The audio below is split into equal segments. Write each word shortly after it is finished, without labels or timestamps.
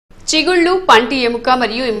చిగుళ్ళు పంటి ఎముక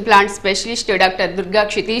మరియు implant specialist doctor Durga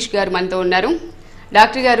Kshitish గారు మనతో ఉన్నారు.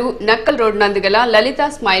 డాక్టర్ గారు నక్కల్ రోడ్ నందుగల లలిత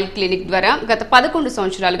స్మైల్ క్లినిక్ ద్వారా గత 11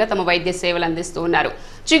 సంవత్సరాలుగా తమ వైద్య సేవలు అందిస్తూ ఉన్నారు.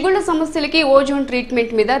 చిగుళ్ళ సమస్యలకి ఓజోన్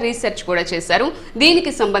ట్రీట్మెంట్ మీద రీసెర్చ్ కూడా చేశారు.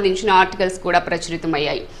 దీనికి సంబంధించిన ఆర్టికల్స్ కూడా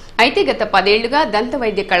ప్రచురితమయ్యాయి. అయితే గత 10 ఏళ్లుగా దంత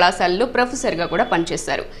వైద్య కళాశాలలో ప్రొఫెసర్గా కూడా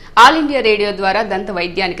పనిచేశారు. ఆల్ ఇండియా రేడియో ద్వారా దంత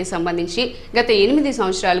వైద్యానికి సంబంధించి గత 8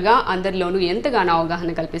 సంవత్సరాలుగా అందరిలోనూ ఎంతగానో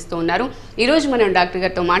అవగాహన కల్పిస్తూ ఉన్నారు. ఈ రోజు మనం డాక్టర్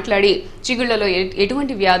గారితో మాట్లాడి చిగుళ్లలో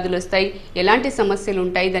ఎటువంటి వ్యాధులు వస్తాయి, ఎలాంటి సమస్యలు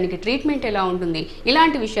ఉంటాయి, దానికి ట్రీట్మెంట్ ఎలా ఉంటుంది,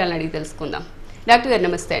 ఇలాంటి విషయాలను అడిగి తెలుసుకుందాం. డాక్టర్ గారు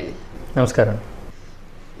నమస్తే అండి. నమస్కారం.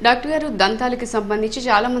 డాక్టర్ గారు, దంతాలకి సంబంధించి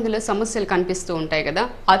చాలా మందిలో సమస్యలు కనిపిస్తూ ఉంటాయి కదా,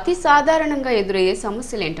 అతి సాధారణంగా ఎదురయ్యే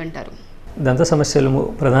సమస్యలు ఏంటంటారు? దంత సమస్యలు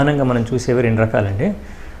ప్రధానంగా మనం చూసేవి 2 రకాలండి.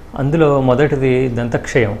 అందులో మొదటిది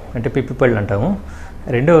దంతక్షయం అంటే పిప్పిపళ్ళు అంటాము.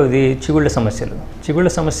 రెండవది చిగుళ్ళ సమస్యలు. చిగుళ్ళ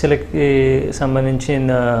సమస్యలకి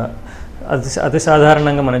సంబంధించిన అతి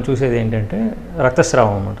సాధారణంగా మనం చూసేది ఏంటంటే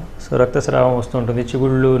రక్తస్రావం అన్నమాట. సో రక్తస్రావం వస్తుంటుంది,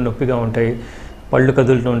 చిగుళ్ళు నొప్పిగా ఉంటాయి, పళ్ళు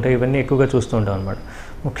కదులుతూ ఉంటాయి, ఇవన్నీ ఎక్కువగా చూస్తూ ఉంటాం అన్నమాట.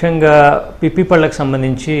 ముఖ్యంగా పిప్పిపళ్ళకు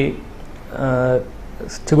సంబంధించి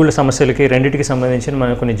చిగుళ్ళ సమస్యలకి రెండింటికి సంబంధించి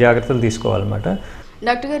మనం కొన్ని జాగ్రత్తలు తీసుకోవాలన్నమాట.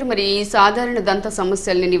 డాక్టర్ గారు, మరి ఈ సాధారణ దంత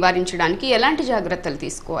సమస్యల్ని నివారించడానికి ఎలాంటి జాగ్రత్తలు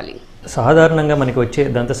తీసుకోవాలి? సాధారణంగా మనకి వచ్చే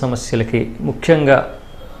దంత సమస్యలకి ముఖ్యంగా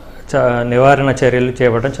నివారణ చర్యలు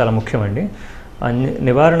చేపట్టడం చాలా ముఖ్యమండి.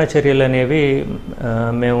 నివారణ చర్యలు అనేవి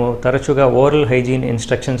మేము తరచుగా ఓరల్ హైజీన్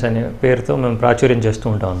ఇన్స్ట్రక్షన్స్ అనే పేరుతో మేము ప్రాచుర్యం చేస్తూ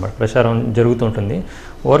ఉంటాం అన్నమాట. ప్రచారం జరుగుతూ ఉంటుంది.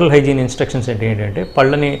 ఓరల్ హైజీన్ ఇన్స్ట్రక్షన్స్ అంటే ఏంటంటే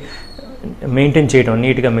పళ్ళని మెయింటైన్ చేయడం,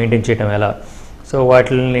 నీట్గా మెయింటైన్ చేయడం ఎలా, సో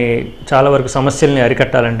వాటిని చాలా వరకు సమస్యల్ని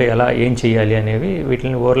అరికట్టాలంటే ఎలా, ఏం చేయాలి అనేవి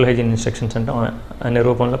వీటిని ఓరల్ హైజీన్ ఇన్స్ట్రక్షన్స్ అంటాం అనే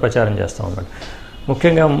రూపంలో ప్రచారం చేస్తాం అన్నమాట.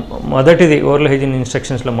 ముఖ్యంగా మొదటిది ఓరల్ హైజీన్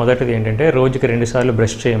ఇన్స్ట్రక్షన్స్లో మొదటిది ఏంటంటే రోజుకి 2 సార్లు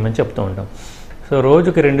బ్రష్ చేయమని చెప్తూ ఉంటాం. సో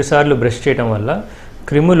రోజుకి 2 సార్లు బ్రష్ చేయడం వల్ల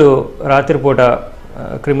క్రిములు రాత్రిపూట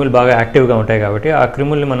క్రిములు బాగా యాక్టివ్గా ఉంటాయి కాబట్టి ఆ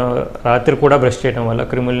క్రిముల్ని మనం రాత్రి కూడా బ్రష్ చేయడం వల్ల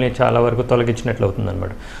క్రిముల్ని చాలా వరకు తొలగించినట్లు అవుతుంది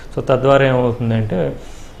అనమాట. సో తద్వారా ఏమవుతుందంటే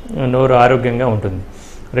నోరు ఆరోగ్యంగా ఉంటుంది.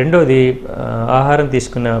 రెండోది ఆహారం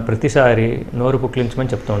తీసుకున్న ప్రతిసారి నోరు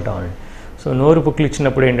పుక్కిలించమని చెప్తూ ఉంటామండి. సో నోరు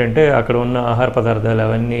పుక్కిలిచ్చినప్పుడు ఏంటంటే అక్కడ ఉన్న ఆహార పదార్థాలు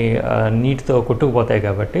అవన్నీ నీటితో కొట్టుకుపోతాయి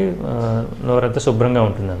కాబట్టి నోరంతా శుభ్రంగా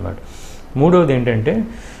ఉంటుందన్నమాట. మూడవది ఏంటంటే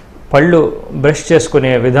పళ్ళు బ్రష్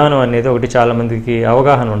చేసుకునే విధానం అనేది ఒకటి చాలామందికి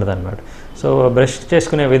అవగాహన ఉండదన్నమాట. సో బ్రష్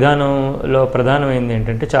చేసుకునే విధానంలో ప్రధానమైనది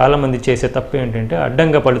ఏంటంటే చాలామంది చేసే తప్పు ఏంటంటే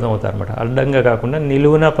అడ్డంగా పళ్ళు తోముతారు అన్నమాట. అడ్డంగా కాకుండా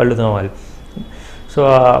నిలువున పళ్ళు తోమాలి. సో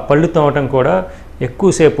ఆ పళ్ళు తోమటం కూడా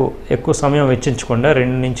ఎక్కువ సమయం వెచ్చించకుండా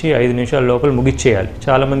 2 నుంచి 5 నిమిషాల లోపల ముగిచ్చేయాలి.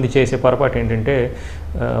 చాలామంది చేసే పొరపాటు ఏంటంటే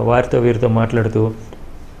వారితో వీరితో మాట్లాడుతూ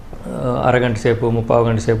అరగంట సేపు 30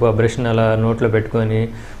 గంట సేపు ఆ బ్రష్ని అలా నోట్లో పెట్టుకొని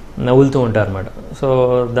నవ్వులుతూ ఉంటారన్నమాట. సో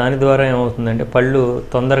దాని ద్వారా ఏమవుతుందంటే పళ్ళు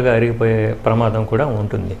తొందరగా అరిగిపోయే ప్రమాదం కూడా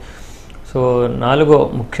ఉంటుంది. సో 4వ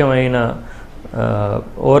ముఖ్యమైన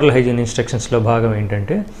ఓరల్ హైజీన్ ఇన్స్ట్రక్షన్స్లో భాగం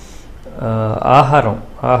ఏంటంటే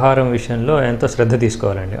ఆహారం విషయంలో ఎంతో శ్రద్ధ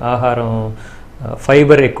తీసుకోవాలండి. ఆహారం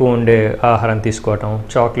ఫైబర్ ఎక్కువ ఉండే ఆహారం తీసుకోవటం,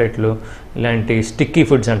 చాక్లెట్లు ఇలాంటి స్టిక్కీ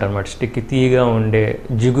ఫుడ్స్ అంటారన్నమాట. స్టిక్కీ తీయగా ఉండే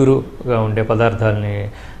జిగురుగా ఉండే పదార్థాలని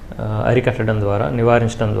అరికట్టడం ద్వారా,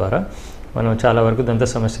 నివారించడం ద్వారా మనం చాలా వరకు దంత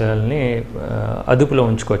సమస్యలని అదుపులో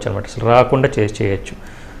ఉంచుకోవచ్చు అనమాట. అసలు రాకుండా చేయొచ్చు.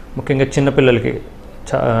 ముఖ్యంగా చిన్నపిల్లలకి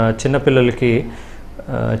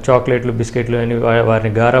చాక్లెట్లు, బిస్కెట్లు అని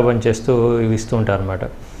వారిని గారాబం చేస్తూ ఇవి ఇస్తూ ఉంటారన్నమాట.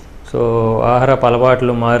 సో ఆహారపు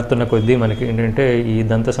అలవాట్లు మారుతున్న కొద్దీ మనకి ఏంటంటే ఈ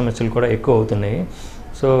దంత సమస్యలు కూడా ఎక్కువ అవుతున్నాయి.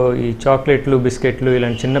 సో ఈ చాక్లెట్లు, బిస్కెట్లు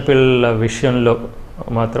ఇలాంటి చిన్నపిల్లల విషయంలో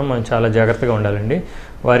మాత్రం మనం చాలా జాగ్రత్తగా ఉండాలండి.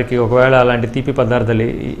 వారికి ఒకవేళ అలాంటి తీపి పదార్థాలు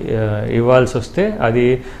ఇవ్వాల్సి వస్తే అది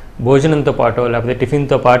భోజనంతో పాటు లేకపోతే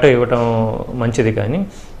టిఫిన్తో పాటు ఇవ్వటం మంచిది. కానీ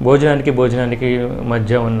భోజనానికి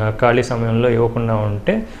మధ్య ఉన్న ఖాళీ సమయంలో ఇవ్వకుండా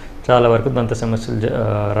ఉంటే చాలా వరకు దంత సమస్యలు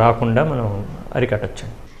రాకుండా మనం అరికట్టచ్చు.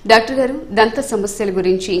 డాక్టర్ గారు, దంత సమస్యల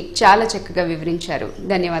గురించి చాలా చక్కగా వివరించారు.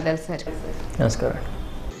 ధన్యవాదాలు సార్. నమస్కారం.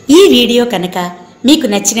 ఈ వీడియో కనుక మీకు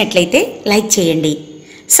నచ్చినట్లయితే లైక్ చేయండి,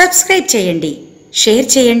 సబ్స్క్రైబ్ చేయండి, షేర్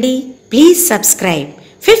చేయండి. Please subscribe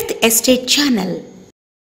 5th Estate channel.